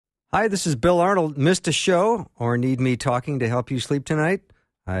Hi, this is Bill Arnold. Missed a show or need me talking to help you sleep tonight?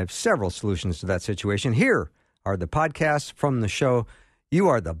 I have several solutions to that situation. Here are the podcasts from the show. You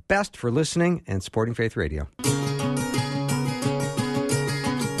are the best for listening and supporting Faith Radio.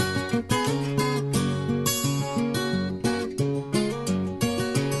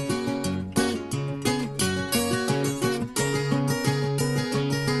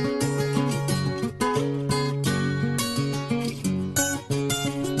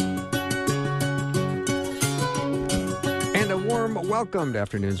 Welcome to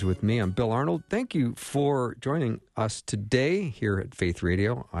Afternoons with me. I'm Bill Arnold. Thank you for joining us today here at Faith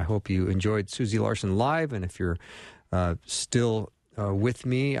Radio. I hope you enjoyed Susie Larson Live, and if you're still with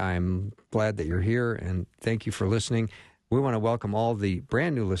me, I'm glad that you're here, and thank you for listening. We want to welcome all the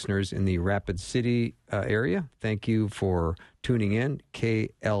brand new listeners in the Rapid City area. Thank you for tuning in,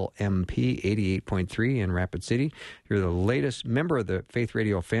 KLMP 88.3 in Rapid City. You're the latest member of the Faith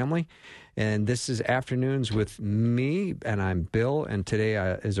Radio family. And this is Afternoons with me, and I'm Bill, and today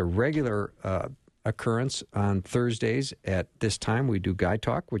is a regular occurrence on Thursdays at this time. We do Guy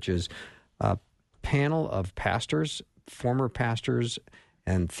Talk, which is a panel of pastors, former pastors,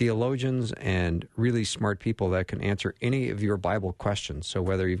 and theologians, and really smart people that can answer any of your Bible questions. So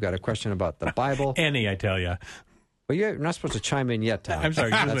whether you've got a question about the Bible... Any, I tell you. Well, you're not supposed to chime in yet, Tom. I'm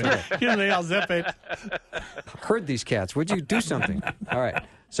sorry. Usually I'll zip it. Heard these cats. Would you do something? All right.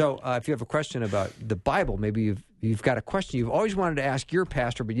 So if you have a question about the Bible, maybe you've got a question you've always wanted to ask your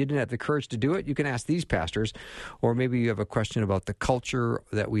pastor, but you didn't have the courage to do it, you can ask these pastors. Or maybe you have a question about the culture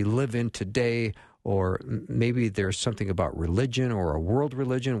that we live in today, or maybe there's something about religion or a world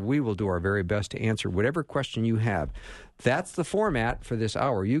religion. We will do our very best to answer whatever question you have. That's the format for this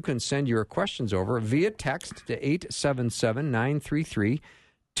hour. You can send your questions over via text to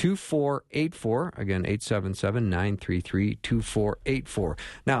 877-933-2484. Again, 877-933-2484.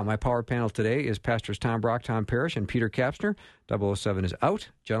 Now, my power panel today is Pastors Tom Brock, Tom Parrish, and Peter Kapsner. 007 is out.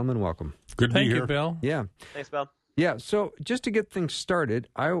 Gentlemen, welcome. Good to be here. Thank you, Bill. Yeah. Thanks, Bill. Yeah, so just to get things started,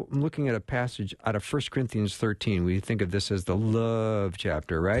 I'm looking at a passage out of 1 Corinthians 13. We think of this as the love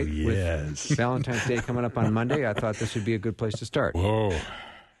chapter, right? Yes. With Valentine's Day coming up on Monday, I thought this would be a good place to start. Whoa.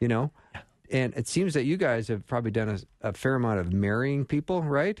 You know? And it seems that you guys have probably done a fair amount of marrying people,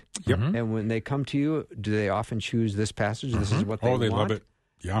 right? Yep. Mm-hmm. And when they come to you, do they often choose this passage? This is what they want? Oh, they love it.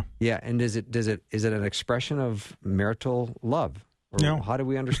 Yeah. Yeah, and is it an expression of marital love? Or No. how do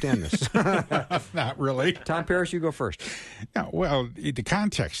we understand this? Not really. Tom Parrish, you go first. Yeah, well, the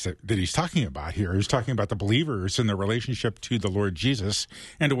context that he's talking about here is talking about the believers and their relationship to the Lord Jesus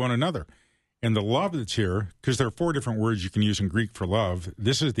and to one another. And the love that's here, because there are 4 different words you can use in Greek for love,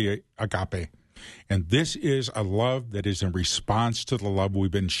 this is the agape. And this is a love that is in response to the love we've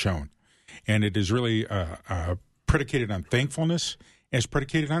been shown. And it is really predicated on thankfulness, and it's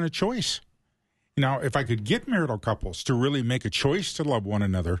predicated on a choice. Now, if I could get marital couples to really make a choice to love one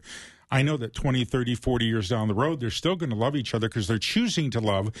another, I know that 20, 30, 40 years down the road, they're still going to love each other because they're choosing to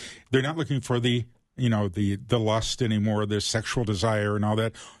love. They're not looking for the lust anymore, the sexual desire and all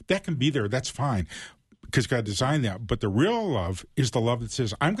that. That can be there. That's fine because God designed that. But the real love is the love that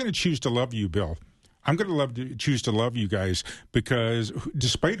says, I'm going to choose to love you, Bill. I'm going to choose to love you guys because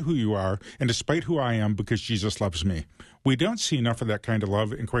despite who you are and despite who I am, because Jesus loves me. We don't see enough of that kind of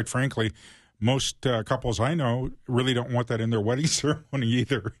love. And quite frankly, most couples I know really don't want that in their wedding ceremony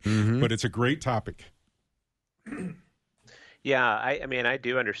either. Mm-hmm. But it's a great topic. Yeah, I mean, I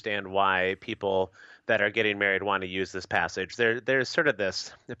do understand why people that are getting married want to use this passage. There's sort of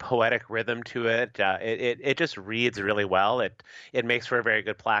this poetic rhythm to it. It just reads really well. It makes for a very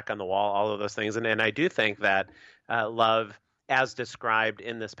good plaque on the wall, all of those things. And I do think that love, as described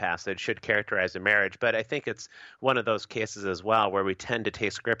in this passage, should characterize a marriage. But I think it's one of those cases as well where we tend to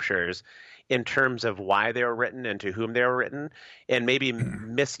take scriptures in terms of why they were written and to whom they were written, and maybe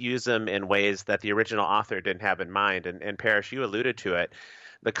misuse them in ways that the original author didn't have in mind. And Parrish, you alluded to it.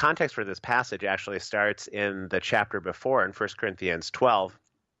 The context for this passage actually starts in the chapter before, in 1 Corinthians 12,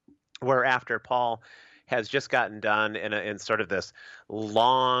 where after Paul has just gotten done in sort of this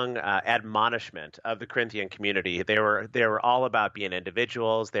long admonishment of the Corinthian community. They were all about being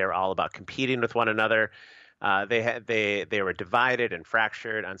individuals. They were all about competing with one another. They were divided and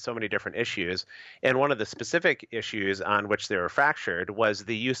fractured on so many different issues. And one of the specific issues on which they were fractured was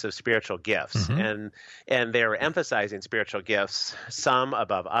the use of spiritual gifts. Mm-hmm. And they were emphasizing spiritual gifts, some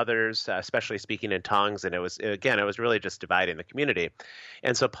above others, especially speaking in tongues. And it was really just dividing the community.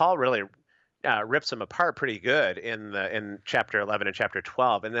 And so Paul really rips him apart pretty good in chapter 11 and chapter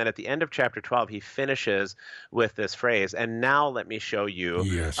 12. And then at the end of chapter 12, he finishes with this phrase, "And now let me show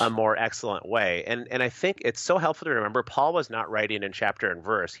you a more excellent way." And I think it's so helpful to remember Paul was not writing in chapter and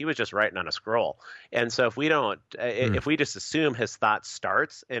verse. He was just writing on a scroll. And so if we don't, if we just assume his thought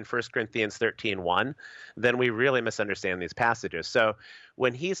starts in 1 Corinthians 13:1, then we really misunderstand these passages. So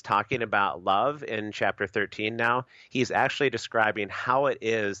when he's talking about love in chapter 13 now, he's actually describing how it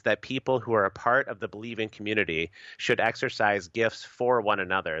is that people who are a part of the believing community should exercise gifts for one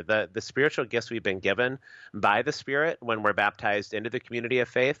another. The spiritual gifts we've been given by the Spirit when we're baptized into the community of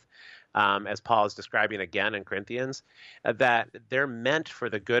faith, as Paul is describing again in Corinthians, that they're meant for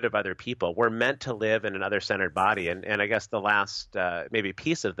the good of other people. We're meant to live in an other-centered body. And I guess the last maybe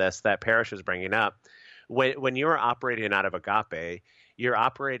piece of this that Parrish is bringing up, when you're operating out of agape, you're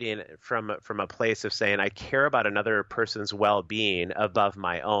operating from a place of saying, I care about another person's well-being above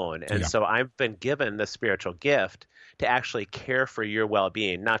my own. And so I've been given the spiritual gift to actually care for your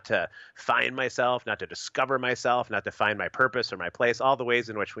well-being, not to find myself, not to discover myself, not to find my purpose or my place, all the ways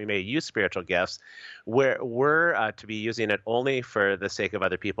in which we may use spiritual gifts. We're to be using it only for the sake of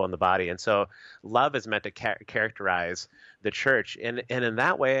other people in the body. And so love is meant to characterize the church. And in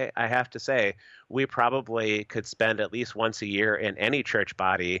that way, I have to say, we probably could spend at least once a year in any church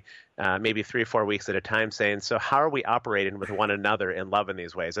body, maybe 3 or 4 weeks at a time, saying, so how are we operating with one another in love in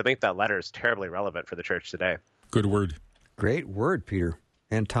these ways? I think that letter is terribly relevant for the church today. Good word. Great word, Peter.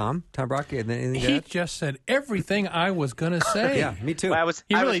 And Tom Brock, anything He just said everything I was going to say. Yeah, me too. Well, I was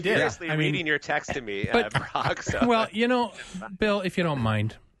seriously Yeah. reading your text to me, Brock. So. Well, Bill, if you don't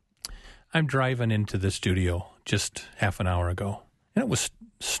mind, I'm driving into the studio just half an hour ago, and it was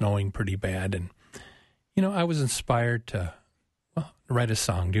snowing pretty bad, and I was inspired to write a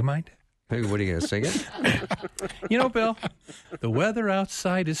song. Do you mind? Hey, what are you going to sing it? Bill, the weather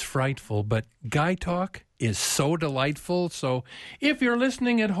outside is frightful, but guy talk is so delightful. So if you're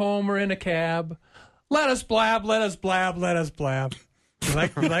listening at home or in a cab, let us blab, let us blab, let us blab. You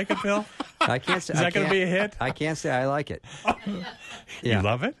like it, Bill? I can't say. Is that going to be a hit? I can't say I like it. You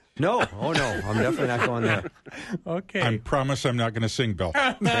love it? No. Oh, no. I'm definitely not going there. Okay. I promise I'm not going to sing, Bill.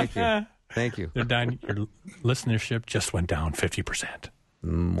 Thank you. They're down. Your listenership just went down 50%.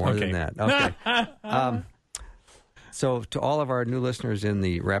 More than that. Okay. So to all of our new listeners in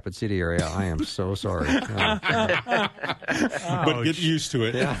the Rapid City area, I am so sorry. But get used to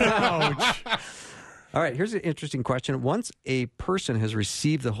it. Ouch. All right, here's an interesting question. Once a person has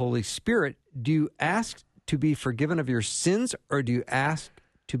received the Holy Spirit, do you ask to be forgiven of your sins, or do you ask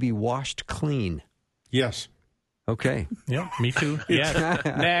to be washed clean? Yes. Okay. Yep, me too. Yes.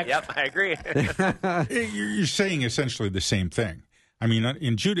 Next. Yep, I agree. You're saying essentially the same thing. I mean,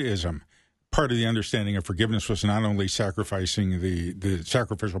 in Judaism, part of the understanding of forgiveness was not only sacrificing the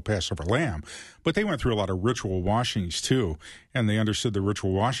sacrificial Passover lamb, but they went through a lot of ritual washings too. And they understood the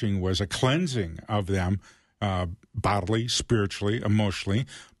ritual washing was a cleansing of them bodily, spiritually, emotionally.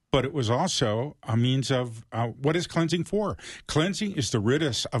 But it was also a means of what is cleansing for? Cleansing is to rid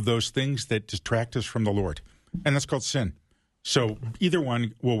us of those things that distract us from the Lord. And that's called sin. So either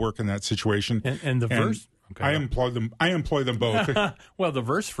one will work in that situation. And the verse... Okay. I employ them both. Well, the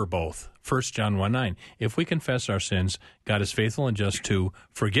verse for both, 1 John 1:9. If we confess our sins, God is faithful and just to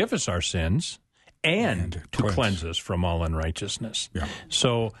forgive us our sins and to cleanse us from all unrighteousness. Yeah.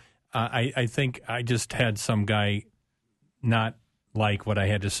 So I think I just had some guy not like what I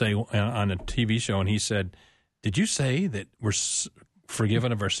had to say on a TV show, and he said, did you say that we're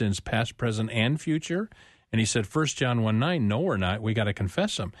forgiven of our sins past, present, and future? And he said, 1 John 1:9, no, we're not. We got to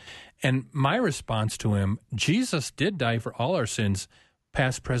confess them. And my response to him, Jesus did die for all our sins,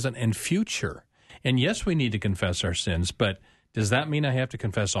 past, present, and future. And yes, we need to confess our sins, but does that mean I have to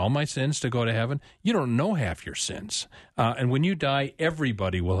confess all my sins to go to heaven? You don't know half your sins. And when you die,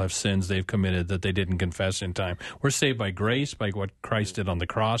 everybody will have sins they've committed that they didn't confess in time. We're saved by grace, by what Christ did on the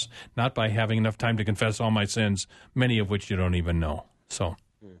cross, not by having enough time to confess all my sins, many of which you don't even know. So...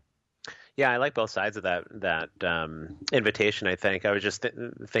 Yeah, I like both sides of that invitation, I think. I was just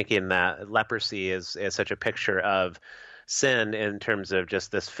thinking that leprosy is such a picture of sin in terms of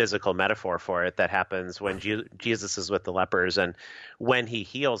just this physical metaphor for it that happens when Jesus is with the lepers, and when he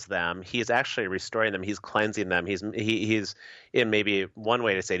heals them, he's actually restoring them. He's cleansing them. He's in maybe one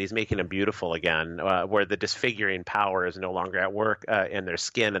way to say it, he's making them beautiful again, where the disfiguring power is no longer at work in their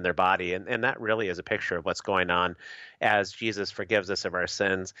skin and their body, and that really is a picture of what's going on as Jesus forgives us of our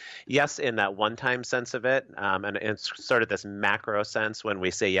sins. Yes, in that one-time sense of it, and it's sort of this macro sense when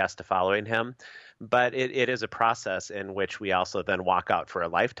we say yes to following him. But it is a process in which we also then walk out for a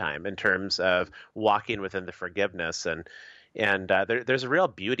lifetime in terms of walking within the forgiveness. And, And there's a real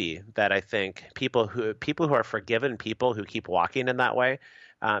beauty that I think people who are forgiven, people who keep walking in that way,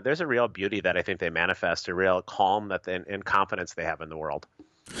 there's a real beauty that I think they manifest, a real calm and confidence they have in the world.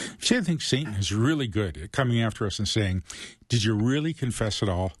 See, I think Satan is really good at coming after us and saying, did you really confess it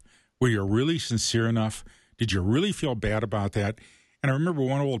all? Were you really sincere enough? Did you really feel bad about that? And I remember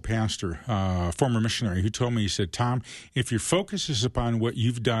one old pastor, former missionary, who told me, he said, Tom, if your focus is upon what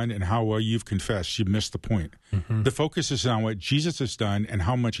you've done and how well you've confessed, you've missed the point. Mm-hmm. The focus is on what Jesus has done and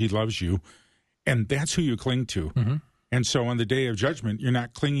how much he loves you, and that's who you cling to. Mm-hmm. And so on the day of judgment, you're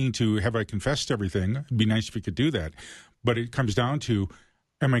not clinging to, have I confessed everything? It'd be nice if you could do that. But it comes down to,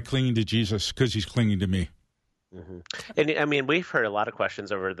 am I clinging to Jesus because he's clinging to me? Mm-hmm. And I mean, we've heard a lot of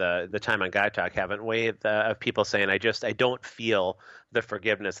questions over the time on Guy Talk, haven't we? Of people saying, I don't feel the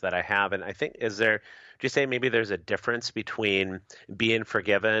forgiveness that I have. And I think, do you say maybe there's a difference between being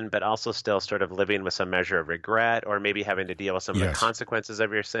forgiven, but also still sort of living with some measure of regret, or maybe having to deal with some of the consequences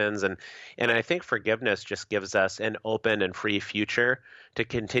of your sins? And I think forgiveness just gives us an open and free future to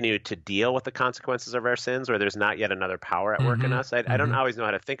continue to deal with the consequences of our sins, where there's not yet another power at work in us. I don't always know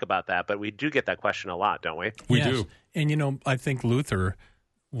how to think about that, but we do get that question a lot, don't we? We do. And, I think Luther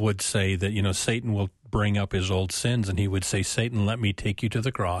would say that, Satan will bring up his old sins, and he would say, Satan, let me take you to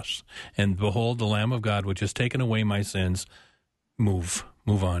the cross. And behold, the Lamb of God, which has taken away my sins. Move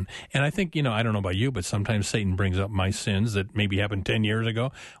on. And I think, I don't know about you, but sometimes Satan brings up my sins that maybe happened 10 years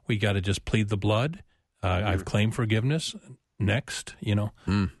ago. We got to just plead the blood. I've claimed forgiveness. Next,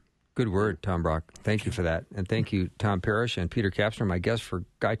 Good word, Tom Brock. Thank you for that. And thank you, Tom Parrish and Peter Kapsner, my guests for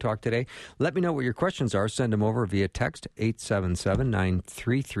Guy Talk today. Let me know what your questions are. Send them over via text,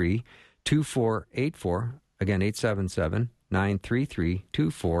 877-933-2484. Again,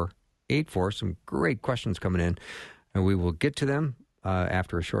 877-933-2484. Some great questions coming in, and we will get to them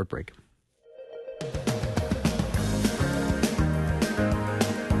after a short break.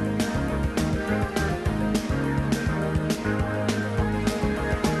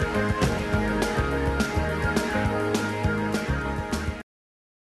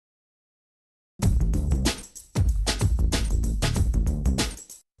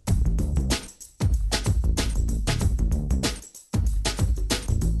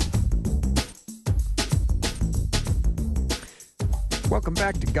 Welcome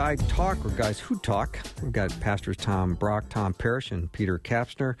back to Guy Talk, or Guys Who Talk. We've got Pastors Tom Brock, Tom Parrish, and Peter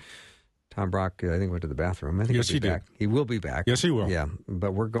Kapsner. Tom Brock, I think, went to the bathroom. I think yes, he did. Back. He will be back. Yes, he will. Yeah,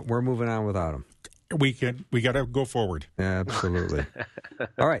 but we're moving on without him. We got to go forward. Absolutely.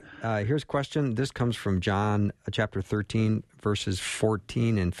 All right. Here's a question. This comes from John chapter 13, verses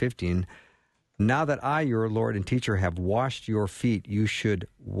 14 and 15. Now that I, your Lord and teacher, have washed your feet, you should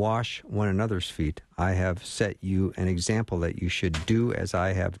wash one another's feet. I have set you an example that you should do as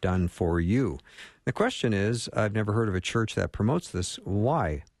I have done for you. The question is, I've never heard of a church that promotes this.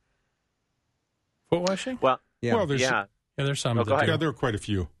 Why? Foot washing? Well, there's some. Yeah, there are quite a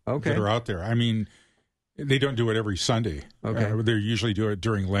few that are out there. I mean, they don't do it every Sunday. Okay. They usually do it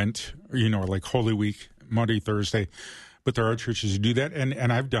during Lent, like Holy Week, Monday, Thursday. But there are churches who do that,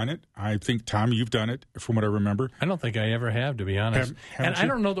 and I've done it. I think, Tom, you've done it, from what I remember. I don't think I ever have, to be honest. And I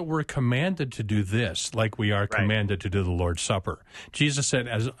don't know that we're commanded to do this like we are commanded to do the Lord's Supper. Jesus said,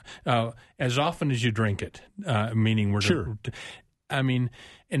 as often as you drink it, meaning we're sure. I mean,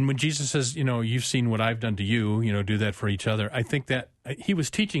 and when Jesus says, you've seen what I've done to you, do that for each other, I think that he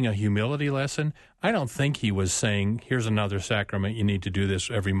was teaching a humility lesson. I don't think he was saying, here's another sacrament, you need to do this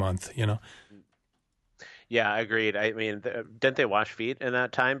every month, Yeah, agreed. I mean, didn't they wash feet in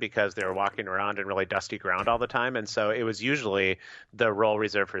that time because they were walking around in really dusty ground all the time? And so it was usually the role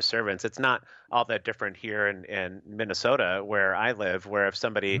reserved for servants. It's not all that different here in Minnesota, where I live, where if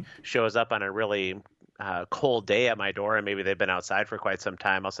somebody shows up on a really cold day at my door and maybe they've been outside for quite some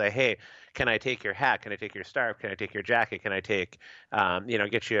time, I'll say, hey, can I take your hat? Can I take your scarf? Can I take your jacket? Can I take,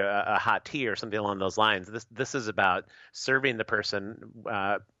 get you a hot tea or something along those lines? This is about serving the person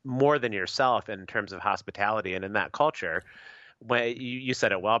more than yourself in terms of hospitality. And in that culture, when you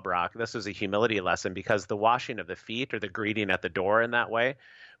said it well, Brock, this was a humility lesson, because the washing of the feet or the greeting at the door in that way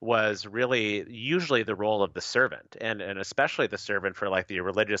was really usually the role of the servant, and especially the servant for like the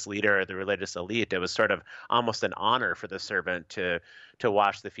religious leader or the religious elite. It was sort of almost an honor for the servant to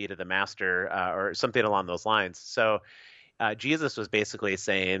wash the feet of the master or something along those lines. So Jesus was basically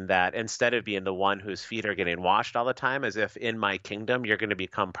saying that instead of being the one whose feet are getting washed all the time, as if in my kingdom you're going to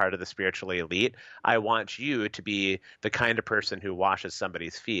become part of the spiritually elite, I want you to be the kind of person who washes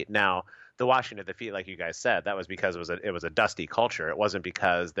somebody's feet. Now, the washing of the feet, like you guys said, that was because it was a dusty culture. It wasn't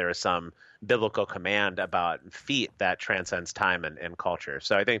because there is some biblical command about feet that transcends time and culture.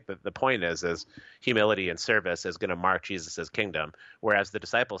 So I think that the point is humility and service is going to mark Jesus's kingdom, whereas the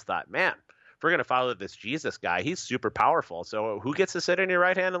disciples thought, man, if we're going to follow this Jesus guy, he's super powerful. So who gets to sit in your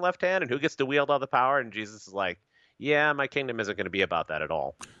right hand and left hand, and who gets to wield all the power? And Jesus is like, yeah, my kingdom isn't going to be about that at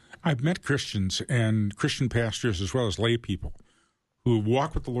all. I've met Christians and Christian pastors as well as lay people who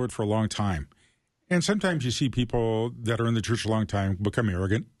walk with the Lord for a long time. And sometimes you see people that are in the church a long time become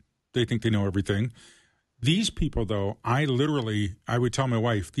arrogant. They think they know everything. These people, though, I would tell my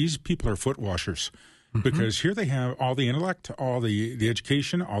wife, these people are foot washers. Because here they have all the intellect, all the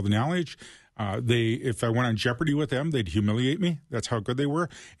education, all the knowledge. If I went on Jeopardy with them, they'd humiliate me. That's how good they were.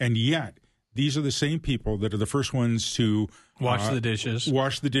 And yet, these are the same people that are the first ones to wash the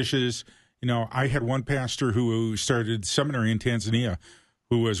dishes. You know, I had one pastor who started seminary in Tanzania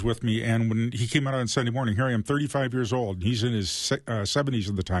who was with me, and when he came out on Sunday morning, here I am, 35 years old, and he's in his 70s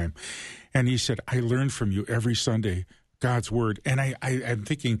at the time, and he said, I learned from you every Sunday God's word. And I'm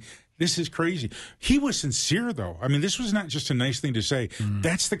thinking, this is crazy. He was sincere, though. I mean, this was not just a nice thing to say.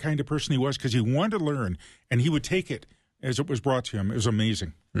 That's the kind of person he was, because he wanted to learn, and he would take it as it was brought to him. It was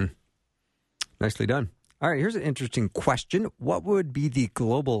amazing. Nicely done. All right, here's an interesting question. What would be the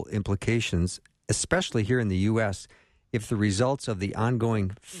global implications, especially here in the U.S., if the results of the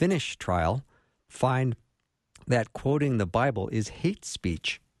ongoing Finnish trial find that quoting the Bible is hate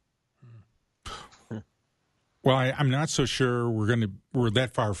speech? Well, I'm not so sure we're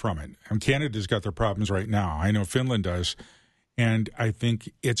that far from it. Canada's got their problems right now. I know Finland does. And I think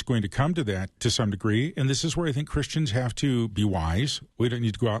it's going to come to that to some degree. And this is where I think Christians have to be wise. We don't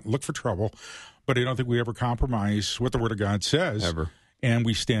need to go out and look for trouble. But I don't think we ever compromise what the Word of God says. Ever. And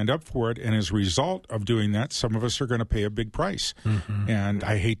we stand up for it. And as a result of doing that, some of us are going to pay a big price. And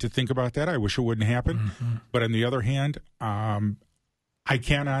I hate to think about that. I wish it wouldn't happen. But on the other hand, I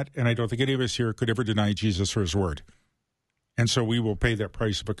cannot, and I don't think any of us here could ever deny Jesus or his word. And so we will pay that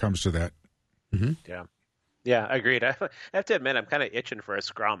price if it comes to that. Yeah, agreed. I have to admit, I'm kind of itching for a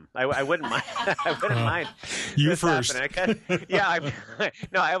scrum. I wouldn't mind. I wouldn't mind. You first.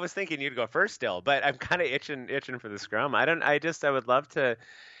 I was thinking you'd go first still, but I'm kind of itching for the scrum. I would love to.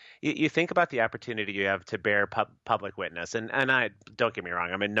 You think about the opportunity you have to bear public witness, and I don't get me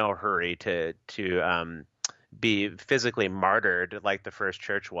wrong. I'm in no hurry to be physically martyred like the first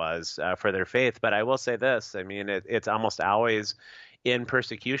church was for their faith. But I will say this: I mean, it's almost always in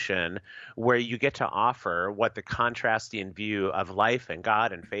persecution where you get to offer what the contrasting view of life and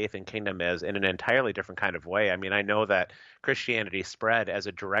God and faith and kingdom is in an entirely different kind of way. I mean, I know that Christianity spread as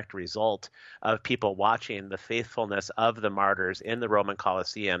a direct result of people watching the faithfulness of the martyrs in the Roman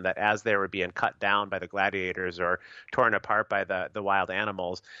Colosseum, that as they were being cut down by the gladiators or torn apart by the wild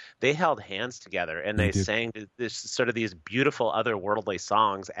animals, they held hands together and they sang these beautiful otherworldly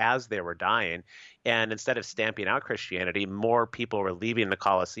songs as they were dying. And instead of stamping out Christianity, more people were leaving the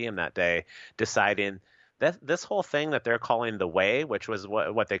Colosseum that day, deciding that this whole thing that they're calling the way, which was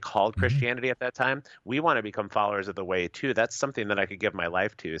what they called Christianity at that time, we want to become followers of the way too. That's something that I could give my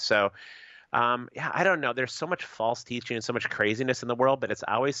life to. So, I don't know. There's so much false teaching and so much craziness in the world, but it's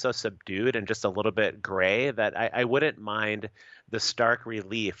always so subdued and just a little bit gray that I wouldn't mind the stark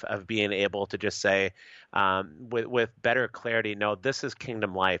relief of being able to just say with better clarity, no, this is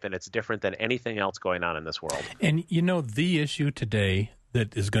kingdom life and it's different than anything else going on in this world. And you know, the issue today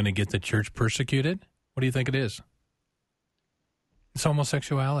that is going to get the church persecuted, what do you think it is? It's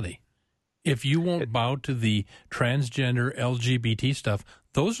homosexuality. If you won't bow to the transgender LGBT stuff,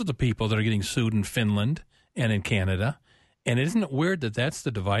 those are the people that are getting sued in Finland and in Canada. And isn't it weird that that's the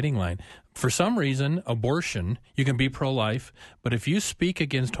dividing line? For some reason, abortion, you can be pro-life, but if you speak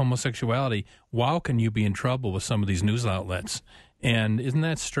against homosexuality, wow, can you be in trouble with some of these news outlets? And isn't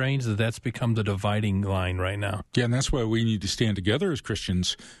that strange that that's become the dividing line right now? Yeah, and that's why we need to stand together as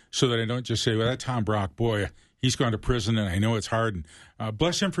Christians so that I don't just say, well, that Tom Brock, boy, he's gone to prison and I know it's hard. And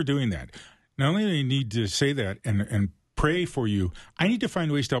bless him for doing that. Not only do I need to say that and pray for you, I need to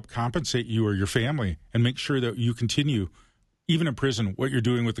find ways to help compensate you or your family and make sure that you continue, even in prison, what you're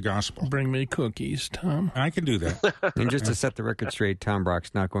doing with the gospel. Bring me cookies, Tom. I can do that. And just to set the record straight, Tom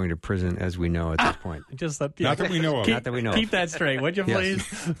Brock's not going to prison as we know at this point. Not that we know of. Not that we know of. Keep that straight, would you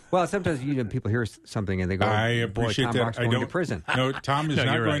please? Well, sometimes people hear something and they go, I boy, appreciate Tom that. Brock's going to prison. No, Tom is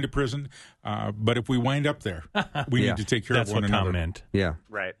not going to prison. But if we wind up there, we need to take care That's of one what another. Tom meant. Yeah.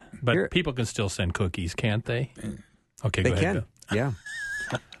 Right. But people can still send cookies, can't they? Okay, They go ahead, can, yeah.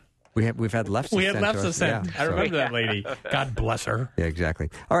 We've had lefts. We had sent to lefts us. sent. Yeah, I so- remember that lady. God bless her. Yeah, exactly.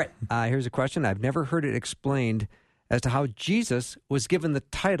 All right, here's a question. I've never heard it explained as to how Jesus was given the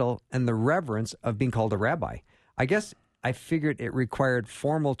title and the reverence of being called a rabbi. I guess I figured it required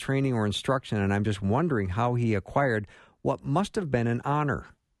formal training or instruction, and I'm just wondering how he acquired what must have been an honor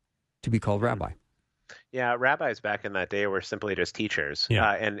to be called rabbi. Yeah, rabbis back in that day were simply just teachers.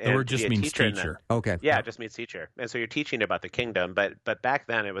 Yeah, and the word to be just a means teacher in teacher. Okay. Yeah, it just means teacher. And so you're teaching about the kingdom, but back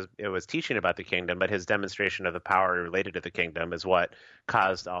then it was teaching about the kingdom, but his demonstration of the power related to the kingdom is what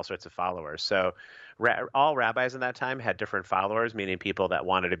caused all sorts of followers. So all rabbis in that time had different followers, meaning people that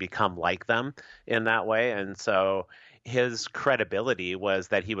wanted to become like them in that way. And so his credibility was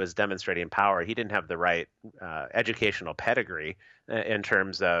that he was demonstrating power. He didn't have the right educational pedigree in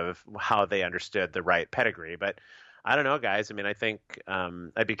terms of how they understood the right pedigree. But I don't know, guys. I mean, I think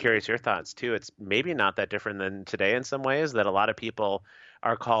I'd be curious your thoughts, too. It's maybe not that different than today in some ways, that a lot of people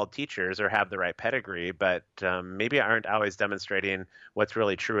are called teachers or have the right pedigree, but maybe aren't always demonstrating what's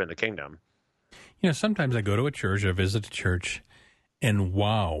really true in the kingdom. You know, sometimes I go to a church or visit a church, and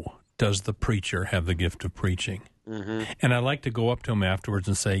wow, does the preacher have the gift of preaching? Mm-hmm. And I like to go up to him afterwards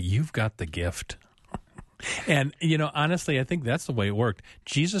and say, "You've got the gift." And, you know, honestly, I think that's the way it worked.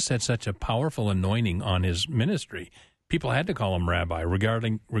 Jesus had such a powerful anointing on his ministry. People had to call him rabbi,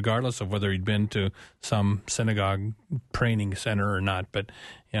 regardless of whether he'd been to some synagogue training center or not. But,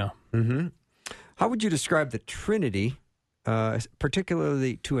 yeah. Mm-hmm. How would you describe the Trinity,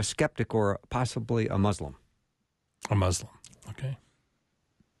 particularly to a skeptic or possibly a Muslim? A Muslim. Okay.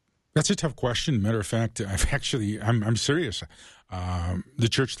 That's a tough question. Matter of fact, I'm serious. The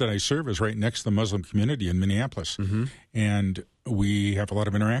church that I serve is right next to the Muslim community in Minneapolis, Mm-hmm. and we have a lot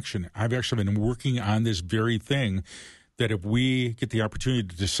of interaction. I've actually been working on this very thing, that if we get the opportunity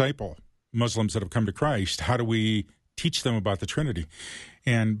to disciple Muslims that have come to Christ, how do we teach them about the Trinity?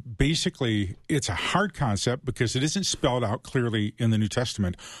 And basically, it's a hard concept because it isn't spelled out clearly in the New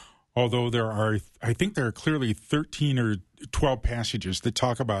Testament. Although I think there are clearly 13 or 12 passages that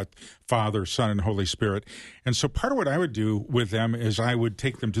talk about Father, Son, and Holy Spirit. And so part of what I would do with them is I would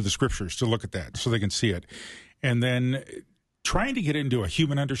take them to the Scriptures to look at that so they can see it. And then trying to get into a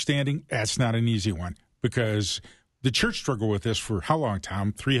human understanding, that's not an easy one, because the church struggled with this for how long,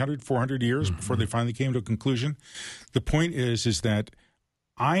 Tom? 300, 400 years before they finally came to a conclusion. The point is that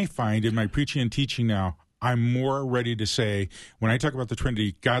I find in my preaching and teaching now, I'm more ready to say, when I talk about the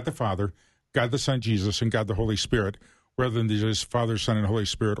Trinity, God the Father, God the Son, Jesus, and God the Holy Spirit, rather than just Father, Son, and Holy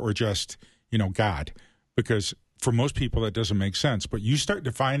Spirit, or just, God. Because for most people, that doesn't make sense. But you start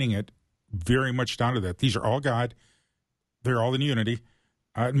defining it very much down to that. These are all God. They're all in unity.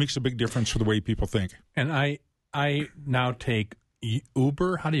 It makes a big difference for the way people think. And I now take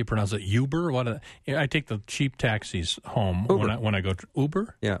Uber. How do you pronounce it? Uber? I take the cheap taxis home when I go to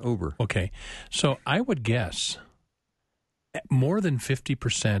Uber. Yeah, Uber. Okay, so I would guess more than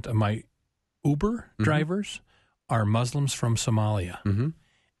 50% of my Uber drivers are Muslims from Somalia,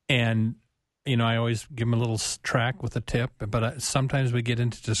 and I always give them a little track with a tip. But sometimes we get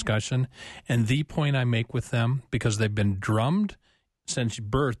into discussion, and the point I make with them, because they've been drummed since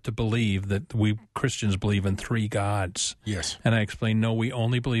birth to believe that we Christians believe in three gods. Yes. And I explain, no, we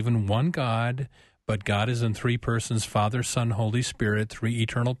only believe in one God, but God is in three persons, Father, Son, Holy Spirit, three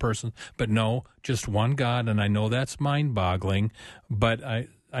eternal persons. But no, just one God, and I know that's mind-boggling, but I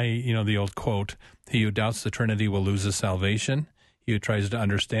the old quote, he who doubts the Trinity will lose his salvation. He who tries to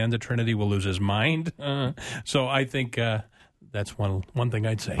understand the Trinity will lose his mind. So I think that's one thing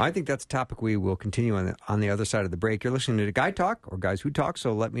I'd say. I think that's a topic we will continue on the other side of the break. You're listening to Guy Talk, or Guys Who Talk,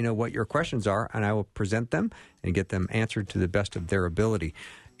 so let me know what your questions are, and I will present them and get them answered to the best of their ability.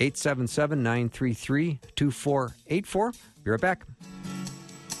 877-933-2484. Be right back.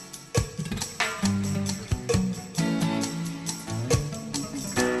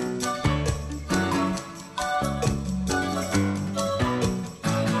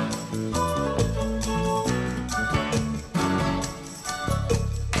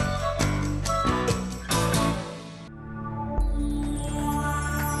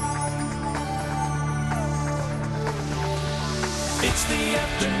 It's the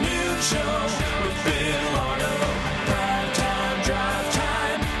afternoon show with Bill Arnold. Prime time, drive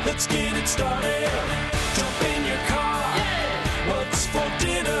time. Let's get it started. Jump in your car. Yeah. What's for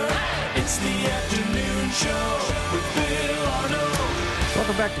dinner? It's the afternoon show with Bill Arnold.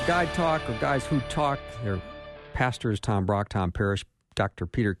 Welcome back to Guy Talk, or Guys Who Talk. Their pastors, Tom Brock, Tom Parrish, Dr.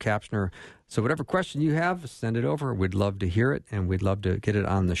 Peter Kapsner. So whatever question you have, send it over. We'd love to hear it, and we'd love to get it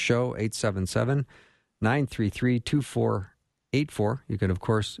on the show. 877-933-2484. You can, of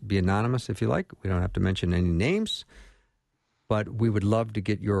course, be anonymous if you like. We don't have to mention any names. but we would love to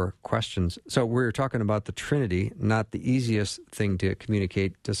get your questions. So we're talking about the Trinity, not the easiest thing to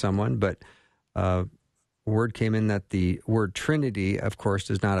communicate to someone, but word came in that the word Trinity, of course,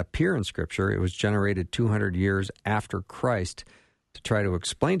 does not appear in Scripture. It was generated 200 years after Christ to try to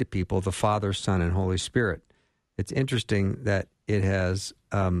explain to people the Father, Son, and Holy Spirit. It's interesting that it has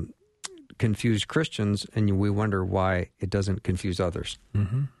confused Christians, and we wonder why it doesn't confuse others.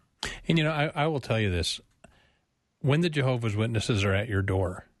 Mm-hmm. And, I will tell you this. When the Jehovah's Witnesses are at your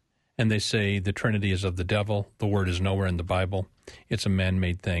door and they say the Trinity is of the devil, the word is nowhere in the Bible, it's a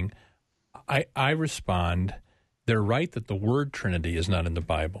man-made thing, I respond, they're right that the word Trinity is not in the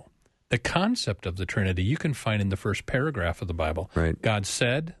Bible. The concept of the Trinity you can find in the first paragraph of the Bible. Right. God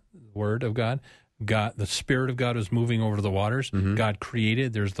said, the word of God, the Spirit of God was moving over the waters. Mm-hmm. God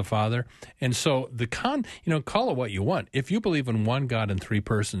created. There's the Father. And so call it what you want. If you believe in one God in three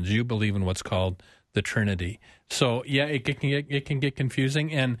persons, you believe in what's called the Trinity. So, yeah, it can get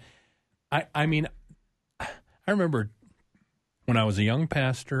confusing. And, I remember when I was a young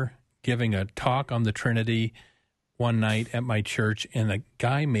pastor giving a talk on the Trinity one night at my church, and a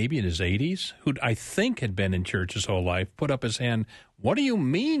guy maybe in his 80s, who I think had been in church his whole life, put up his hand. What do you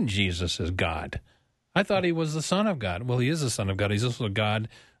mean Jesus is God? I thought he was the Son of God. Well, he is the Son of God. He's also God,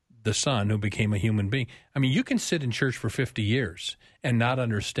 the Son, who became a human being. I mean, you can sit in church for 50 years and not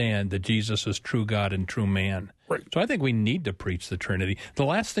understand that Jesus is true God and true man. Right. So I think we need to preach the Trinity. The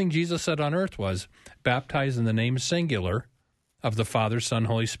last thing Jesus said on earth was, baptize in the name singular of the Father, Son,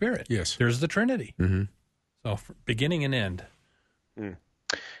 Holy Spirit. Yes. There's the Trinity. Mm-hmm. So beginning and end. Mm.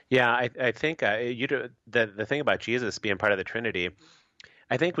 Yeah, I think the thing about Jesus being part of the Trinity,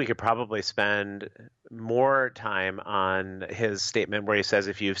 I think we could probably spend more time on his statement where he says,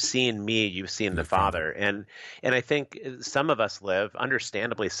 if you've seen me, you've seen the Father. And I think some of us live,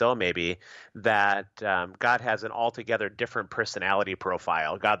 understandably so maybe, that God has an altogether different personality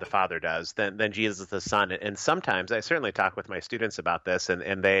profile, God the Father does, than Jesus the Son. And sometimes, I certainly talk with my students about this,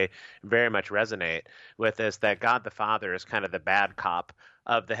 and they very much resonate with this, that God the Father is kind of the bad cop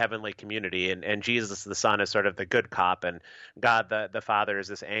of the heavenly community, and Jesus the Son is sort of the good cop, and God the Father is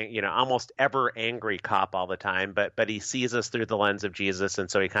this almost ever angry cop all the time, but he sees us through the lens of Jesus, and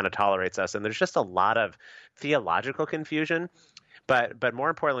so he kind of tolerates us. And there's just a lot of theological confusion, but more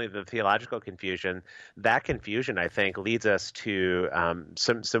importantly than the theological confusion, that confusion I think leads us to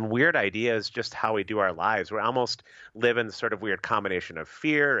some weird ideas just how we do our lives. We almost live in this sort of weird combination of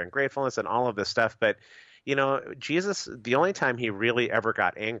fear and gratefulness and all of this stuff, but Jesus, the only time he really ever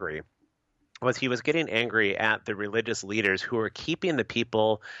got angry was he was getting angry at the religious leaders who were keeping the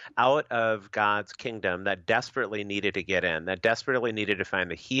people out of God's kingdom that desperately needed to get in, that desperately needed to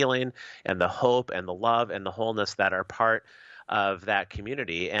find the healing and the hope and the love and the wholeness that are part of that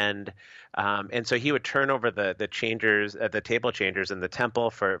community. And so he would turn over the changers, the table changers in the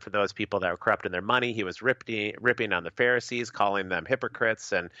temple for those people that were corrupt in their money. He was ripping on the Pharisees, calling them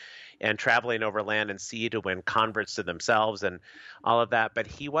hypocrites, and traveling over land and sea to win converts to themselves and all of that. But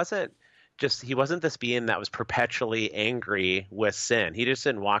he wasn't this being that was perpetually angry with sin. He just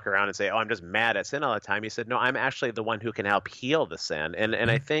didn't walk around and say, oh, I'm just mad at sin all the time. He said, no, I'm actually the one who can help heal the sin.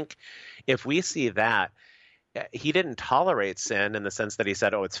 And I think if we see that, he didn't tolerate sin in the sense that he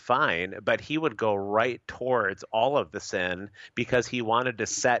said, oh, it's fine, but he would go right towards all of the sin because he wanted to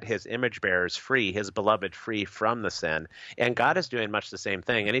set his image bearers free, his beloved free from the sin. And God is doing much the same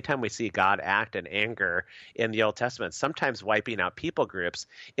thing. Anytime we see God act in anger in the Old Testament, sometimes wiping out people groups,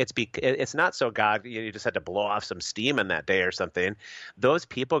 it's not so God, you just had to blow off some steam in that day or something. Those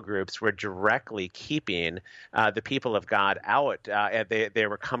people groups were directly keeping the people of God out. They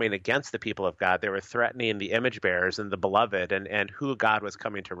were coming against the people of God. They were threatening the image bearers and the beloved and who God was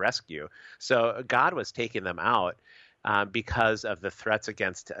coming to rescue. So God was taking them out because of the threats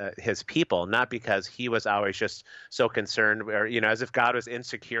against his people, not because he was always just so concerned or, as if God was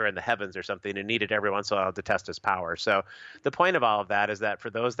insecure in the heavens or something and needed every once in a while to test his power. So the point of all of that is that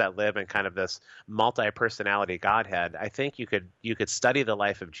for those that live in kind of this multi-personality Godhead, I think you could study the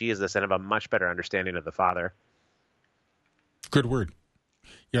life of Jesus and have a much better understanding of the Father. Good word.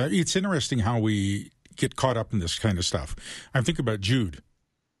 Yeah, it's interesting how we get caught up in this kind of stuff. I think about Jude,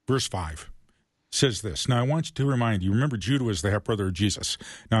 verse 5, says this. Now I want to remind you, remember Jude was the half-brother of Jesus.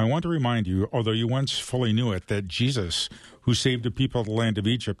 Now I want to remind you, although you once fully knew it, that Jesus, who saved the people of the land of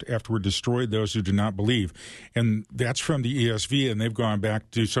Egypt, afterward destroyed those who did not believe. And that's from the ESV, and they've gone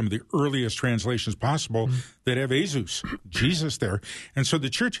back to some of the earliest translations possible that have Jesus there. And so the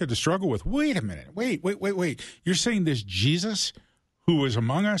church had to struggle with, wait a minute, wait. You're saying this Jesus who was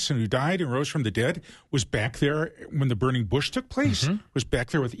among us and who died and rose from the dead, was back there when the burning bush took place, was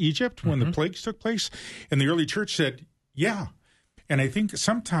back there with Egypt when the plagues took place. And the early church said, yeah, And I think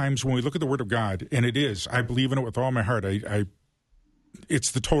sometimes when we look at the Word of God, and it is, I believe in it with all my heart,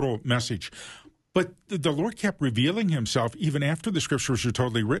 it's the total message. But the Lord kept revealing himself even after the scriptures were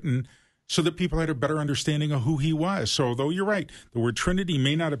totally written so that people had a better understanding of who he was. So though you're right, the word Trinity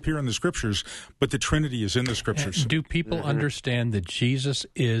may not appear in the scriptures, but the Trinity is in the scriptures. Do people understand that Jesus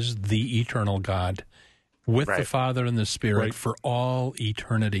is the eternal God with the Father and the Spirit for all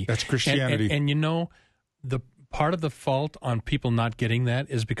eternity? That's Christianity. And you know, the part of the fault on people not getting that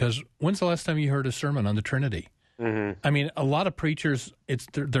is because when's the last time you heard a sermon on the Trinity? I mean, a lot of preachers,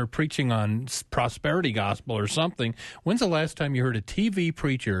 they're preaching on prosperity gospel or something. When's the last time you heard a TV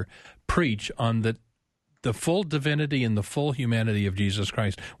preacher preach on the full divinity and the full humanity of Jesus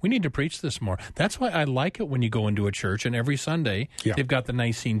Christ? We need to preach this more. That's why I like it when you go into a church and every Sunday they've got the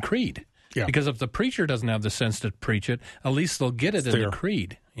Nicene Creed. Yeah. Because if the preacher doesn't have the sense to preach it, at least they'll get it in the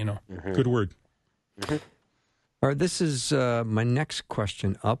creed. You know, Good word. All right, this is my next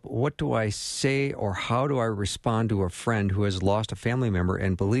question up. What do I say or how do I respond to a friend who has lost a family member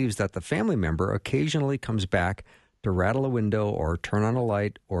and believes that the family member occasionally comes back to rattle a window or turn on a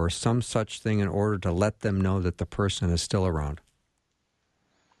light or some such thing in order to let them know that the person is still around?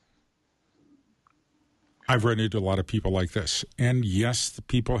 I've run into a lot of people like this. And yes, the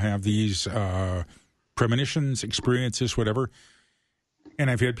people have these premonitions, experiences, whatever. And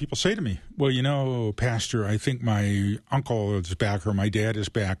I've had people say to me, well, you know, Pastor, I think my uncle is back or my dad is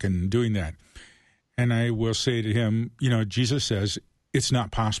back and doing that. And I will say to him, you know, Jesus says it's not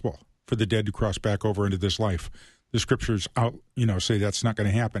possible for the dead to cross back over into this life. The scriptures out, say that's not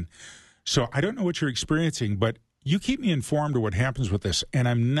going to happen. So I don't know what you're experiencing, but you keep me informed of what happens with this. And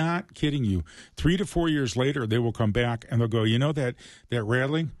I'm not kidding you. 3 to 4 years later, they will come back and they'll go, you know, that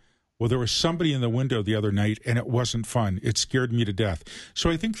rattling? Well, there was somebody in the window the other night, and it wasn't fun. It scared me to death.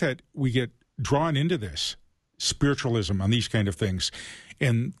 So I think that we get drawn into this spiritualism on these kind of things,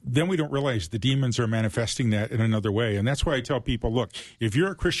 and then we don't realize the demons are manifesting that in another way. And that's why I tell people, look, if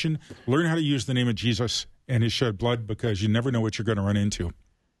you're a Christian, learn how to use the name of Jesus and his shed blood, because you never know what you're going to run into.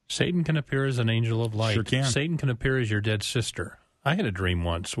 Satan can appear as an angel of light. Sure can. Satan can appear as your dead sister. I had a dream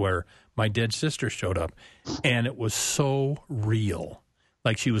once where my dead sister showed up, and it was so real.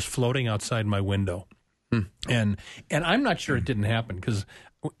 Like she was floating outside my window. And I'm not sure it didn't happen because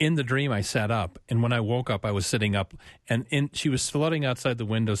in the dream I sat up, and when I woke up I was sitting up, and she was floating outside the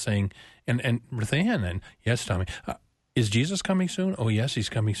window saying, and Ruthann, and yes, Tommy, is Jesus coming soon? Oh, yes, he's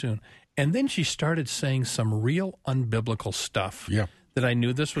coming soon. And then she started saying some real unbiblical stuff that I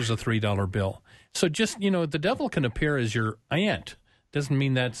knew this was a $3 bill. So just, the devil can appear as your aunt. Doesn't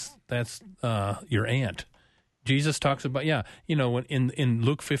mean that's your aunt. Jesus talks about, in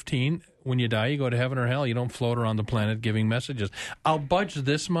Luke 15, when you die, you go to heaven or hell. You don't float around the planet giving messages. I'll budge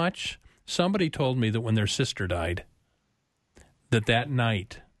this much. Somebody told me that when their sister died, that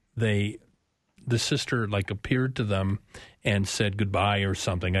night, the sister, appeared to them and said goodbye or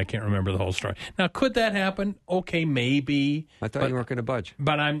something. I can't remember the whole story. Now, could that happen? Okay, maybe. I thought you weren't going to budge.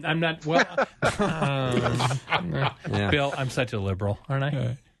 But I'm not, well, Bill, I'm such a liberal, aren't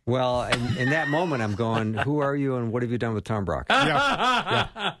I? Well, in that moment, I'm going, who are you and what have you done with Tom Brock?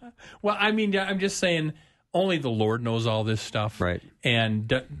 Well, I mean, I'm just saying only the Lord knows all this stuff. Right.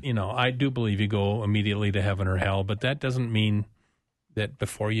 And, I do believe you go immediately to heaven or hell, but that doesn't mean that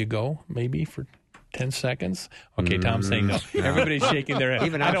before you go, maybe for 10 seconds. Okay, Tom's saying no. Everybody's shaking their head.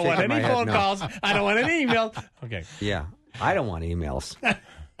 Even I don't want any phone calls. I don't want any emails. Okay. Yeah, I don't want emails.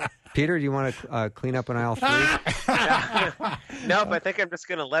 Peter, do you want to clean up in aisle 3? Nope, I think I'm just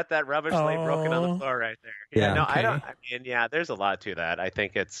going to let that rubbish lay broken on the floor right there. I don't. I mean, there's a lot to that. I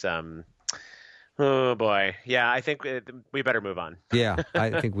think it's, oh boy. Yeah, I think we better move on. Yeah,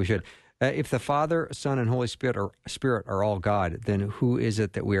 I think we should. If the Father, Son, and Holy Spirit are all God, then who is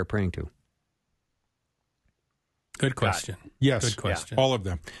it that we are praying to? Good question. God. Yes. Good question. All of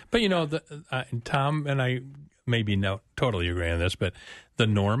them. But, Tom and I maybe not totally agree on this, but the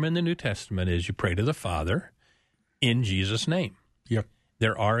norm in the New Testament is you pray to the Father in Jesus' name. Yep.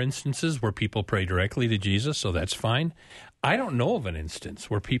 There are instances where people pray directly to Jesus, so that's fine. I don't know of an instance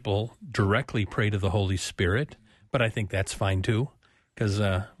where people directly pray to the Holy Spirit, but I think that's fine too. Because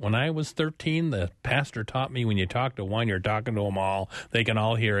when I was 13, the pastor taught me when you talk to one, you're talking to them all. They can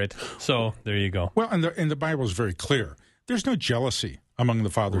all hear it. So there you go. Well, and the Bible is very clear. There's no jealousy among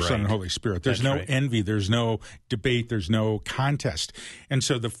the Father, Son, and Holy Spirit. There's no envy. There's no debate. There's no contest. And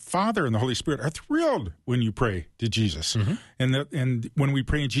so the Father and the Holy Spirit are thrilled when you pray to Jesus. And when we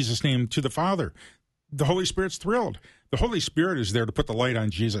pray in Jesus' name to the Father, the Holy Spirit's thrilled. The Holy Spirit is there to put the light on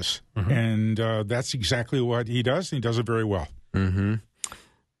Jesus. And that's exactly what he does, and he does it very well.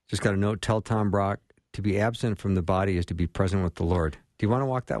 Just got a note. Tell Tom Brock to be absent from the body is to be present with the Lord. Do you want to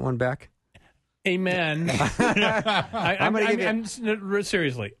walk that one back? Amen. Seriously. I'm going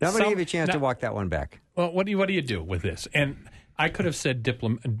to give you a chance to walk that one back. Well, what do you do with this? And I could have said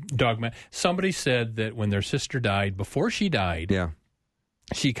dogma. Somebody said that when their sister died, before she died,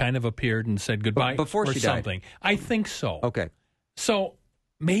 she kind of appeared and said goodbye before or she something. died. I think so. Okay. So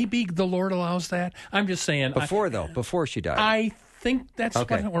maybe the Lord allows that. I'm just saying. Before she died. I think that's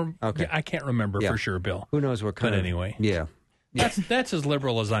okay. Okay. I can't remember for sure, Bill. Who knows what kind but of... anyway. Yeah. That's as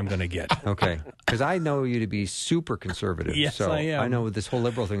liberal as I'm going to get. Okay. Because I know you to be super conservative. Yes, so I am. I know this whole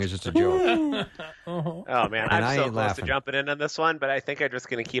liberal thing is just a joke. Oh, man. And I'm so close laughing. to jumping in on this one, but I think I'm just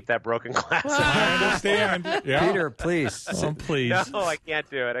going to keep that broken glass. I understand. Yeah. Peter, please. Oh, please. No, I can't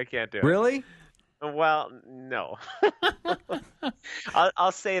do it. I can't do it. Really? Well, no.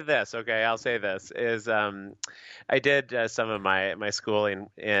 I'll say this, okay? I'll say this is I did some of my schooling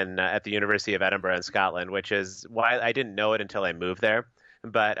at the University of Edinburgh in Scotland, which is why I didn't know it until I moved there.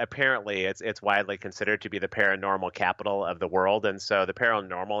 But apparently, it's widely considered to be the paranormal capital of the world, and so the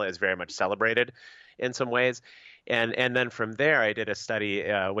paranormal is very much celebrated in some ways. And then from there, I did a study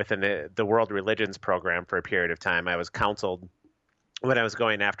within the World Religions program for a period of time. I was counseled when I was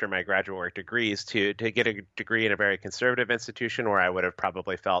going after my graduate work degrees to get a degree in a very conservative institution where I would have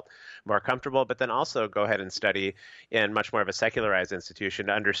probably felt more comfortable, but then also go ahead and study in much more of a secularized institution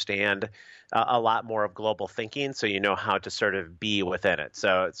to understand a lot more of global thinking, so you know how to sort of be within it.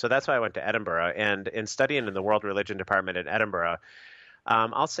 So that's why I went to Edinburgh, and in studying in the World Religion Department in Edinburgh,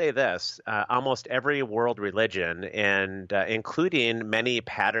 I'll say this, almost every world religion, and including many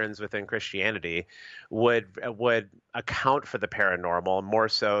patterns within Christianity, would account for the paranormal more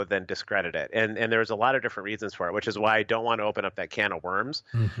so than discredit it. And there's a lot of different reasons for it, which is why I don't want to open up that can of worms,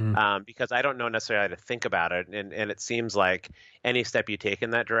 because I don't know necessarily how to think about it. And it seems like any step you take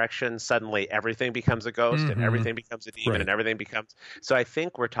in that direction, suddenly everything becomes a ghost and everything becomes a demon and everything becomes. So I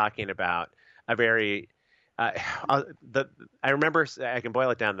think we're talking about a very... I remember, I can boil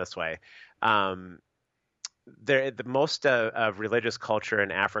it down this way. The most of religious culture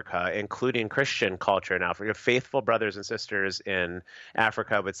in Africa, including Christian culture in Africa, faithful brothers and sisters in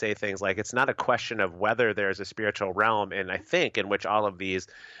Africa would say things like, it's not a question of whether there's a spiritual realm, and I think in which all of these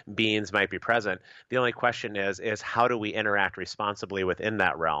beings might be present. The only question is how do we interact responsibly within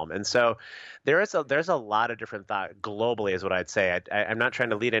that realm? And so there's a lot of different thought globally, is what I'd say. I'm not trying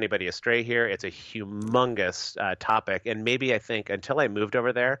to lead anybody astray here. It's a humongous topic, and maybe I think until I moved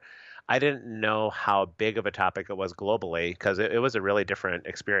over there, I didn't know how big of a topic it was globally, because it was a really different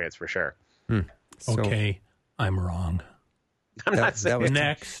experience for sure. Okay, I'm wrong. I'm not saying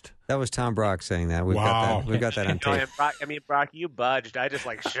next. That was Tom Brock saying that. We've got that on tape. Brock, you budged. I just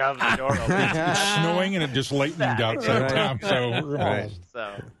shoved the door open. It's snowing and it just lightened outside Tom.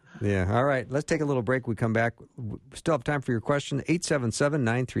 So Yeah. All right. Let's take a little break. We come back. We still have time for your question.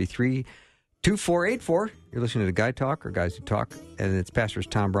 877-933-2484. You're listening to Guy Talk, or Guys Who Talk, and it's Pastors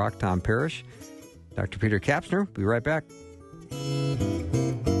Tom Brock, Tom Parrish, Dr. Peter Kapsner. Be right back.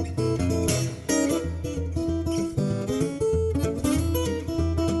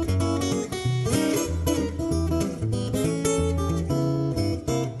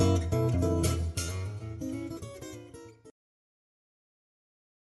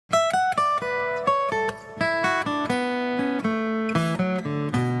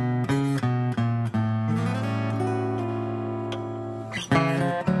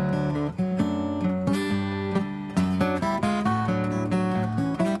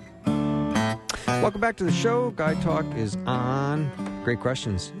 Welcome back to the show. Guy Talk is on. Great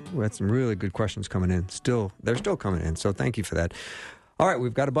questions. We had some really good questions coming in. They're still coming in, so thank you for that. All right,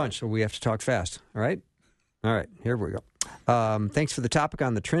 we've got a bunch, so we have to talk fast. All right, here we go. Thanks for the topic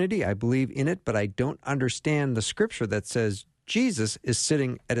on the Trinity. I believe in it, but I don't understand the scripture that says Jesus is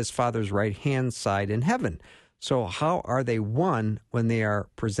sitting at his Father's right-hand side in heaven. So how are they one when they are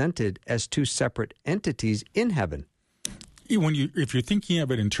presented as two separate entities in heaven? If you're thinking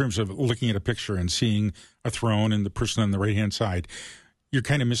of it in terms of looking at a picture and seeing a throne and the person on the right-hand side, you're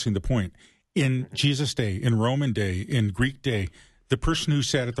kind of missing the point. In Jesus' day, in Roman day, in Greek day, the person who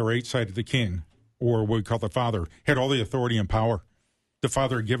sat at the right side of the king, or what we call the Father, had all the authority and power. The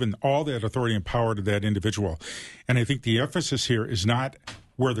Father had given all that authority and power to that individual. And I think the emphasis here is not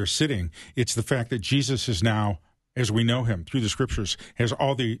where they're sitting. It's the fact that Jesus is now, as we know him through the scriptures, has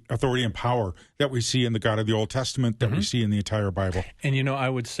all the authority and power that we see in the God of the Old Testament, that we see in the entire Bible. And, I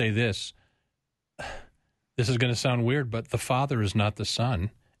would say this. This is going to sound weird, but the Father is not the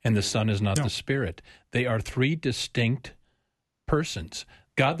Son, and the Son is not the Spirit. They are three distinct persons.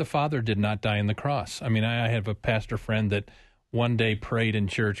 God the Father did not die on the cross. I have a pastor friend that one day prayed in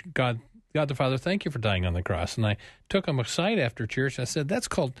church, God, God the Father, thank you for dying on the cross. And I took him aside after church. I said, that's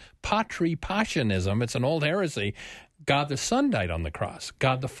called patripassionism. It's an old heresy. God the Son died on the cross.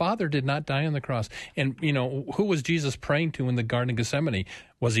 God the Father did not die on the cross. And, who was Jesus praying to in the Garden of Gethsemane?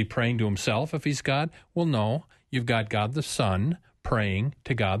 Was he praying to himself if he's God? Well, no. You've got God the Son praying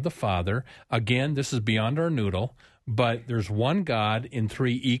to God the Father. Again, this is beyond our noodle, but there's one God in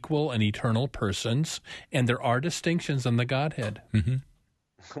three equal and eternal persons, and there are distinctions in the Godhead. Mm-hmm.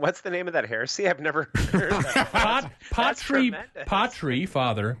 What's the name of that heresy? I've never heard of that. Patri,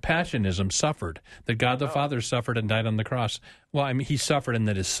 Father, passionism, suffered. That God the Father suffered and died on the cross. Well, I mean, he suffered and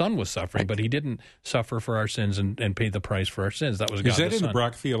that his Son was suffering, but he didn't suffer for our sins and pay the price for our sins. That was God the Son. Is that in the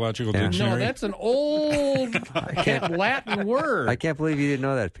Brock Theological Dictionary? No, that's an old Latin word. I can't believe you didn't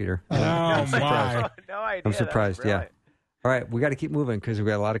know that, Peter. Oh, my. No idea. I'm surprised, yeah. All right, we got to keep moving because we've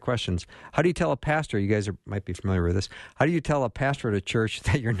got a lot of questions. How do you tell a pastor, you guys might be familiar with this, how do you tell a pastor at a church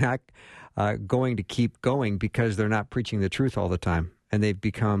that you're not going to keep going because they're not preaching the truth all the time and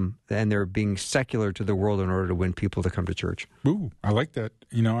they're being secular to the world in order to win people to come to church? Ooh, I like that.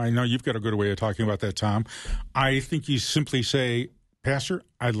 I know you've got a good way of talking about that, Tom. I think you simply say, Pastor,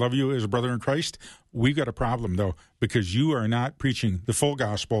 I love you as a brother in Christ. We've got a problem, though, because you are not preaching the full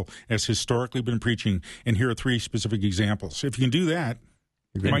gospel as historically been preaching. And here are three specific examples. If you can do that,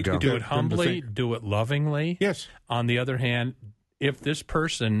 you might do it humbly, do it lovingly. Yes. On the other hand, if this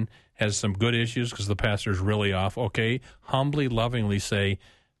person has some good issues because the pastor's really off, okay, humbly, lovingly say,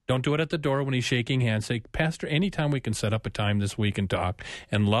 don't do it at the door when he's shaking hands. Say, Pastor, anytime we can set up a time this week and talk,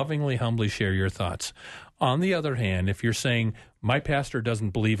 and lovingly, humbly share your thoughts. On the other hand, if you're saying, my pastor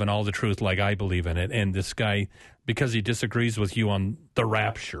doesn't believe in all the truth like I believe in it, and this guy, because he disagrees with you on the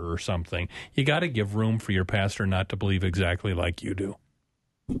rapture or something, you got to give room for your pastor not to believe exactly like you do.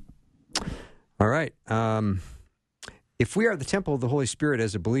 All right. If we are the temple of the Holy Spirit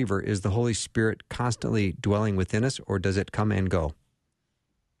as a believer, is the Holy Spirit constantly dwelling within us, or does it come and go?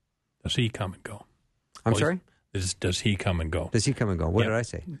 Does he come and go? I'm sorry? Does he come and go? Does he come and go? What did I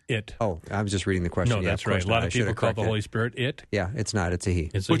say? It. Oh, I was just reading the question. No, that's right. A lot of people call the Holy Spirit it. Yeah, it's not. It's a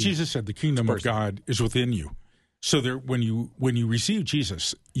he. Well, Jesus said the kingdom of God is within you. So there, when you receive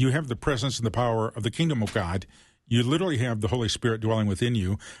Jesus, you have the presence and the power of the kingdom of God. You literally have the Holy Spirit dwelling within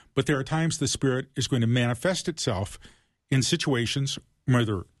you. But there are times the Spirit is going to manifest itself in situations,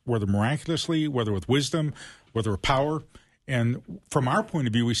 whether miraculously, whether with wisdom, whether with power. And from our point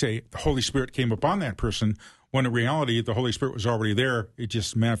of view, we say the Holy Spirit came upon that person, when in reality, the Holy Spirit was already there. It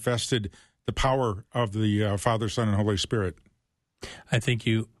just manifested the power of the Father, Son, and Holy Spirit. I think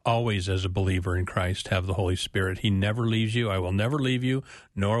you always, as a believer in Christ, have the Holy Spirit. He never leaves you. I will never leave you,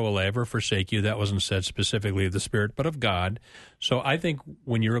 nor will I ever forsake you. That wasn't said specifically of the Spirit, but of God. So I think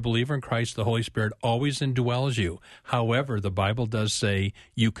when you're a believer in Christ, the Holy Spirit always indwells you. However, the Bible does say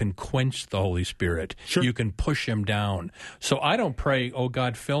you can quench the Holy Spirit. Sure. You can push him down. So I don't pray, oh,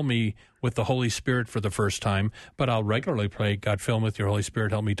 God, fill me with the Holy Spirit for the first time, but I'll regularly pray, God, fill me with your Holy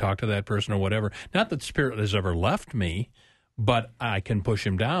Spirit, help me talk to that person or whatever. Not that the Spirit has ever left me, but I can push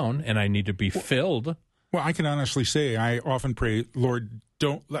him down, and I need to be filled. Well, I can honestly say I often pray, Lord,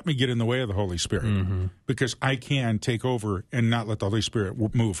 don't let me get in the way of the Holy Spirit, because I can take over and not let the Holy Spirit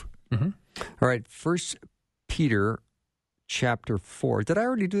move. Mm-hmm. All right, 1 Peter chapter 4. Did I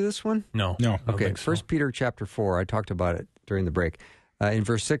already do this one? No. Okay, 1 Peter chapter 4. I talked about it during the break. In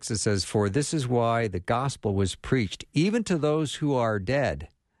verse 6, it says, For this is why the gospel was preached, even to those who are dead,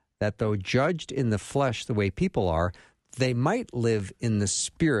 that though judged in the flesh the way people are, they might live in the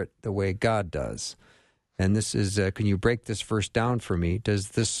Spirit the way God does. And this is, can you break this verse down for me? Does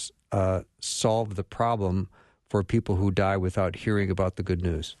this solve the problem for people who die without hearing about the good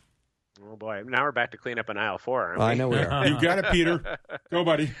news? Oh, boy. Now we're back to clean up in aisle 4, aren't we? I know we are. You got it, Peter. Go,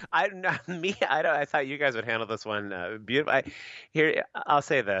 buddy. I thought you guys would handle this one beautiful. I'll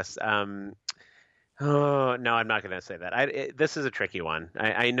say this. Oh, no, I'm not going to say that. This is a tricky one.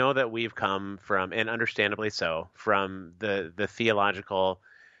 I know that we've come from, and understandably so, from the theological,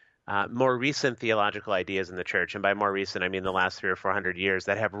 more recent theological ideas in the church. And by more recent, I mean the last 300 or 400 years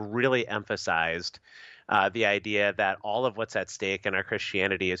that have really emphasized the idea that all of what's at stake in our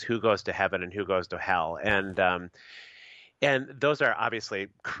Christianity is who goes to heaven and who goes to hell. And those are obviously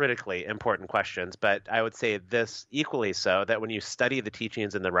critically important questions, but I would say this equally so, that when you study the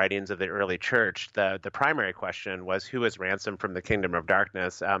teachings and the writings of the early church, the primary question was who is ransomed from the kingdom of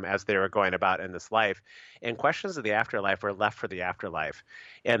darkness as they were going about in this life. And questions of the afterlife were left for the afterlife.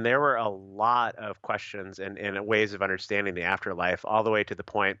 And there were a lot of questions and ways of understanding the afterlife, all the way to the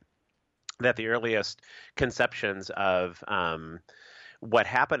point that the earliest conceptions of what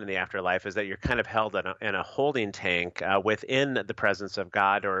happened in the afterlife is that you're kind of held in a holding tank within the presence of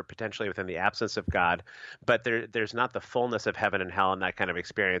God, or potentially within the absence of God, but there's not the fullness of heaven and hell in that kind of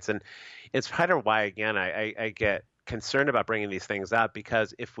experience. And it's kind of why, again, I get concerned about bringing these things up,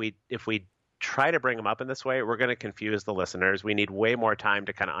 because if we try to bring them up in this way, we're going to confuse the listeners. We need way more time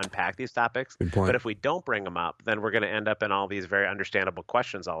to kind of unpack these topics. Good point. But if we don't bring them up, then we're going to end up in all these very understandable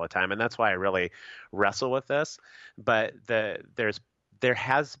questions all the time. And that's why I really wrestle with this. But there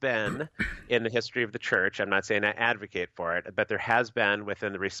has been in the history of the church, I'm not saying I advocate for it, but there has been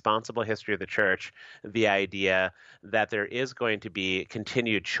within the responsible history of the church the idea that there is going to be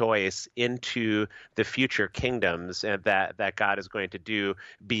continued choice into the future kingdoms that God is going to do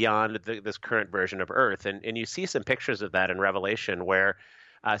beyond this current version of earth. And you see some pictures of that in Revelation where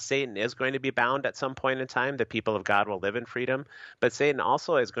Satan is going to be bound at some point in time. The people of God will live in freedom. But Satan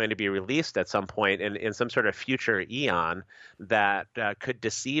also is going to be released at some point in some sort of future eon that could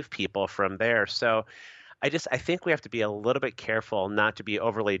deceive people from there. So I think we have to be a little bit careful not to be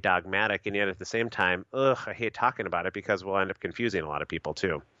overly dogmatic. And yet at the same time, I hate talking about it because we'll end up confusing a lot of people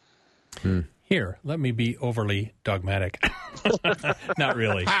too. Here, let me be overly dogmatic. Not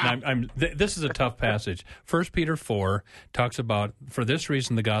really. This is a tough passage. 1 Peter 4 talks about, for this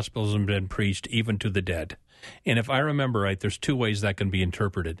reason the gospel has been preached even to the dead. And if I remember right, there's two ways that can be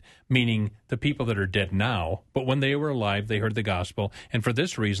interpreted, meaning the people that are dead now, but when they were alive, they heard the gospel. And for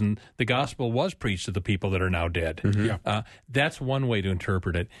this reason, the gospel was preached to the people that are now dead. That's one way to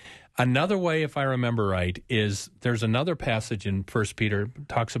interpret it. Another way, if I remember right, is there's another passage in 1 Peter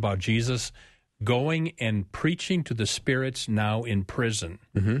talks about Jesus going and preaching to the spirits now in prison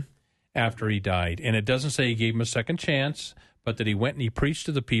after he died. And it doesn't say he gave them a second chance, but that he went and he preached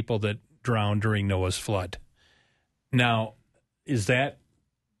to the people that drowned during Noah's flood. Now, is that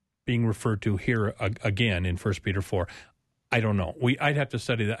being referred to here again in 1 Peter 4? I don't know. I'd have to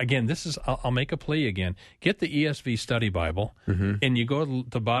study that. Again, I'll make a plea again. Get the ESV Study Bible, and you go to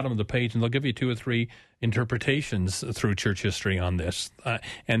the bottom of the page, and they'll give you 2 or 3 interpretations through church history on this.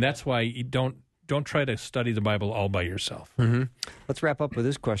 And that's why you don't try to study the Bible all by yourself. Let's wrap up with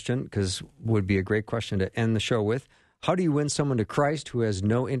this question, because it would be a great question to end the show with. How do you win someone to Christ who has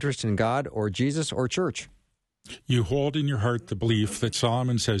no interest in God or Jesus or church? You hold in your heart the belief that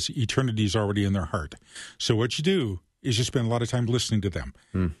Solomon says eternity is already in their heart. So what you do is you spend a lot of time listening to them.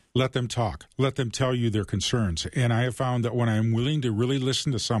 Let them talk. Let them tell you their concerns. And I have found that when I'm willing to really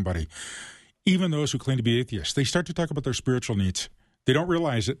listen to somebody, even those who claim to be atheists, they start to talk about their spiritual needs. They don't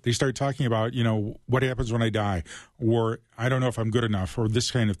realize it. They start talking about, what happens when I die, or I don't know if I'm good enough, or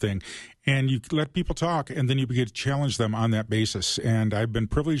this kind of thing. And you let people talk, and then you begin to challenge them on that basis. And I've been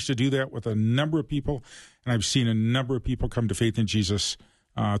privileged to do that with a number of people, and I've seen a number of people come to faith in Jesus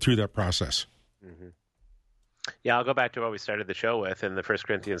through that process. Yeah, I'll go back to what we started the show with in the 1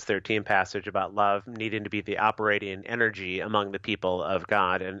 Corinthians 13 passage about love needing to be the operating energy among the people of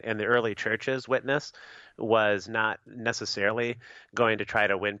God. And the early church's witness was not necessarily going to try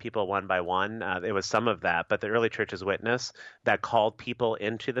to win people one by one. It was some of that, but the early church's witness that called people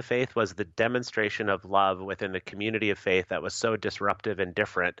into the faith was the demonstration of love within the community of faith that was so disruptive and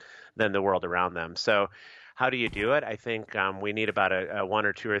different than the world around them. So how do you do it? I think we need about a 1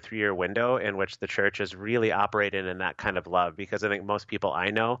 or 2 or 3 year window in which the church is really operating in that kind of love, because I think most people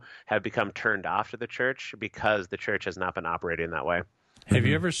I know have become turned off to the church because the church has not been operating that way. Have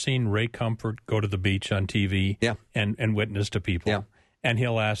you ever seen Ray Comfort go to the beach on TV and witness to people? Yeah. And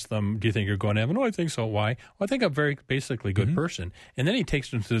he'll ask them, do you think you're going to heaven? Oh, I think so. Why? Well, I think I'm a very basically good person. And then he takes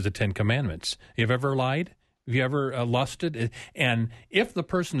them through the 10 Commandments. Have you ever lied? Have you ever lusted? And if the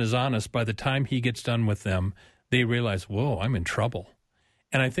person is honest, by the time he gets done with them, they realize, whoa, I'm in trouble.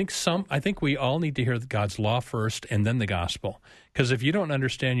 And I think we all need to hear God's law first and then the gospel. Because if you don't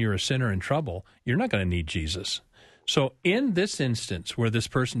understand you're a sinner in trouble, you're not going to need Jesus. So in this instance where this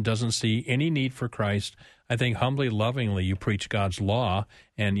person doesn't see any need for Christ, I think humbly, lovingly, you preach God's law.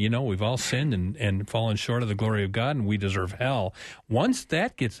 And, we've all sinned and fallen short of the glory of God, and we deserve hell. Once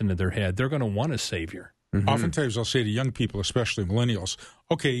that gets into their head, they're going to want a Savior. Oftentimes I'll say to young people, especially millennials,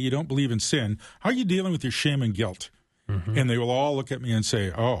 okay, you don't believe in sin. How are you dealing with your shame and guilt? And they will all look at me and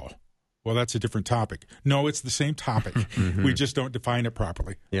say, oh, well, that's a different topic. No, it's the same topic. We just don't define it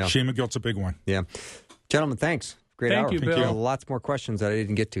properly. Yeah. Shame and guilt's a big one. Yeah. Gentlemen, thanks. Great hour. Thank you, Bill. Lots more questions that I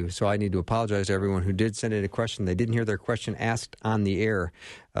didn't get to, so I need to apologize to everyone who did send in a question. They didn't hear their question asked on the air.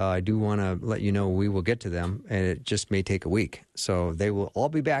 I do want to let you know we will get to them, and it just may take a week. So they will all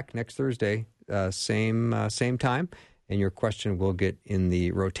be back next Thursday, same time, and your question will get in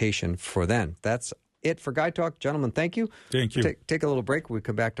the rotation for then. That's it for Guy Talk. Gentlemen, thank you. Thank you. Take a little break. When we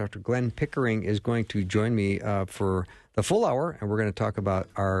come back, Dr. Glenn Pickering is going to join me for the full hour, and we're going to talk about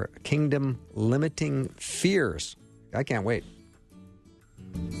our kingdom-limiting fears. I can't wait.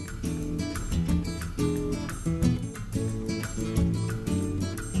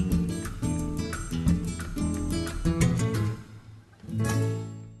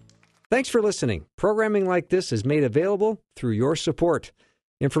 Thanks for listening. Programming like this is made available through your support.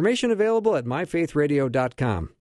 Information available at myfaithradio.com.